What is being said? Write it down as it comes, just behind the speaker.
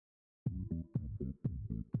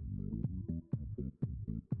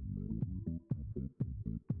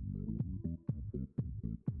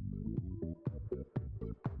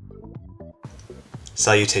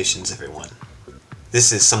Salutations everyone.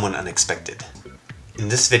 This is Someone Unexpected. In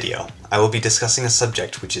this video, I will be discussing a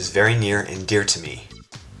subject which is very near and dear to me.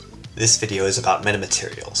 This video is about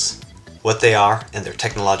metamaterials, what they are and their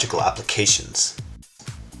technological applications.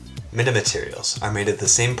 Metamaterials are made of the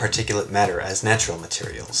same particulate matter as natural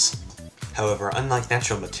materials. However, unlike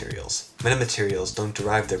natural materials, metamaterials don't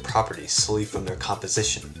derive their properties solely from their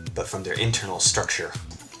composition, but from their internal structure.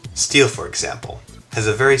 Steel, for example, has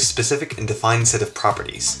a very specific and defined set of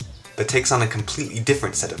properties, but takes on a completely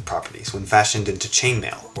different set of properties when fashioned into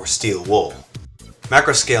chainmail or steel wool.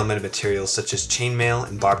 Macroscale metamaterials such as chainmail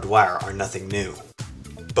and barbed wire are nothing new.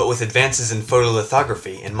 But with advances in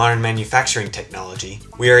photolithography and modern manufacturing technology,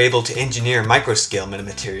 we are able to engineer microscale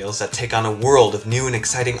metamaterials that take on a world of new and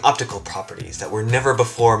exciting optical properties that were never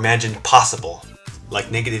before imagined possible, like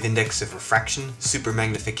negative index of refraction,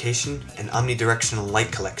 supermagnification, and omnidirectional light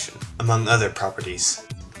collection, among other properties.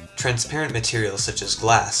 Transparent materials such as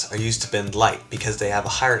glass are used to bend light because they have a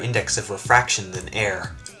higher index of refraction than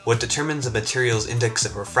air. What determines a material's index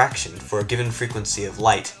of refraction for a given frequency of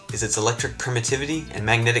light is its electric permittivity and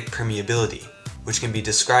magnetic permeability, which can be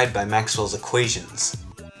described by Maxwell's equations.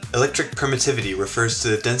 Electric permittivity refers to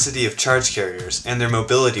the density of charge carriers and their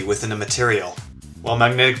mobility within a material, while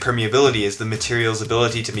magnetic permeability is the material's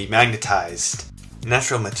ability to be magnetized.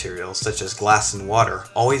 Natural materials such as glass and water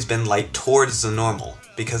always bend light towards the normal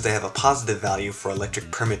because they have a positive value for electric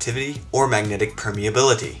permittivity or magnetic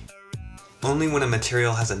permeability. Only when a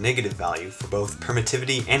material has a negative value for both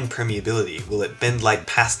permittivity and permeability will it bend light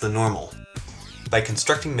past the normal. By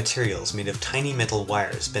constructing materials made of tiny metal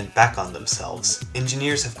wires bent back on themselves,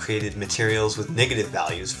 engineers have created materials with negative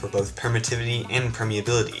values for both permittivity and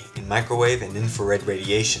permeability in microwave and infrared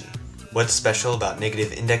radiation. What's special about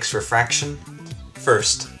negative index refraction?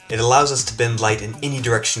 First, it allows us to bend light in any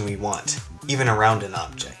direction we want, even around an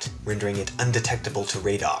object, rendering it undetectable to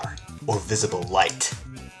radar, or visible light.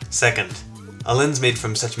 Second, a lens made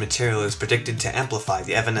from such material is predicted to amplify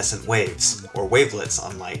the evanescent waves, or wavelets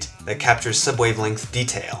on light, that captures subwavelength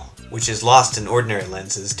detail, which is lost in ordinary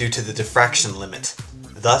lenses due to the diffraction limit.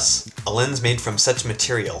 Thus, a lens made from such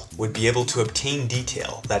material would be able to obtain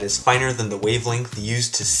detail that is finer than the wavelength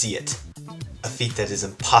used to see it, a feat that is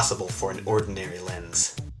impossible for an ordinary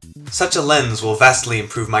lens. Such a lens will vastly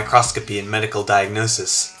improve microscopy and medical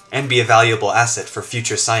diagnosis, and be a valuable asset for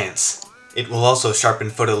future science. It will also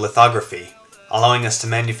sharpen photolithography, allowing us to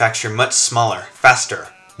manufacture much smaller, faster,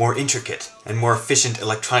 more intricate, and more efficient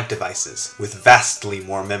electronic devices with vastly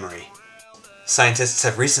more memory. Scientists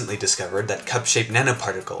have recently discovered that cup-shaped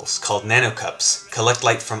nanoparticles, called nanocups, collect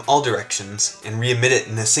light from all directions and re-emit it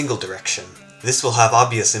in a single direction. This will have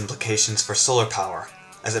obvious implications for solar power,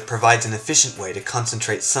 as it provides an efficient way to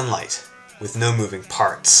concentrate sunlight, with no moving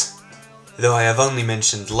parts. Though I have only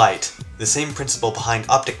mentioned light, the same principle behind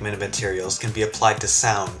optic metamaterials can be applied to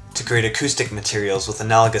sound, to create acoustic materials with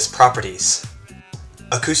analogous properties.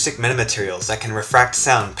 Acoustic metamaterials that can refract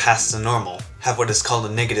sound past the normal have what is called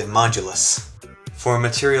a negative modulus. For a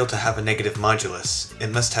material to have a negative modulus,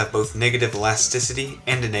 it must have both negative elasticity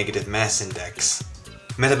and a negative mass index.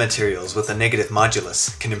 Metamaterials with a negative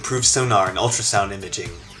modulus can improve sonar and ultrasound imaging,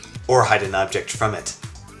 or hide an object from it.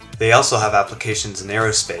 They also have applications in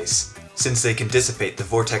aerospace, since they can dissipate the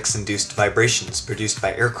vortex-induced vibrations produced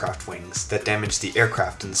by aircraft wings that damage the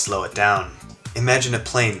aircraft and slow it down. Imagine a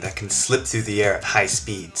plane that can slip through the air at high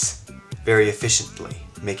speeds, very efficiently,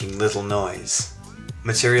 making little noise.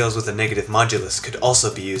 Materials with a negative modulus could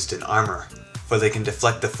also be used in armor, for they can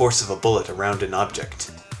deflect the force of a bullet around an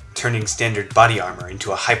object, turning standard body armor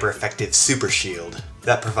into a hyper-effective super shield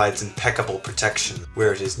that provides impeccable protection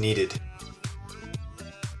where it is needed.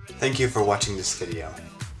 Thank you for watching this video.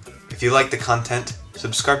 If you like the content,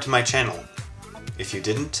 subscribe to my channel. If you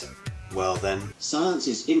didn't, well then... Science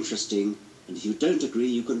is interesting, and if you don't agree,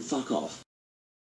 you can fuck off.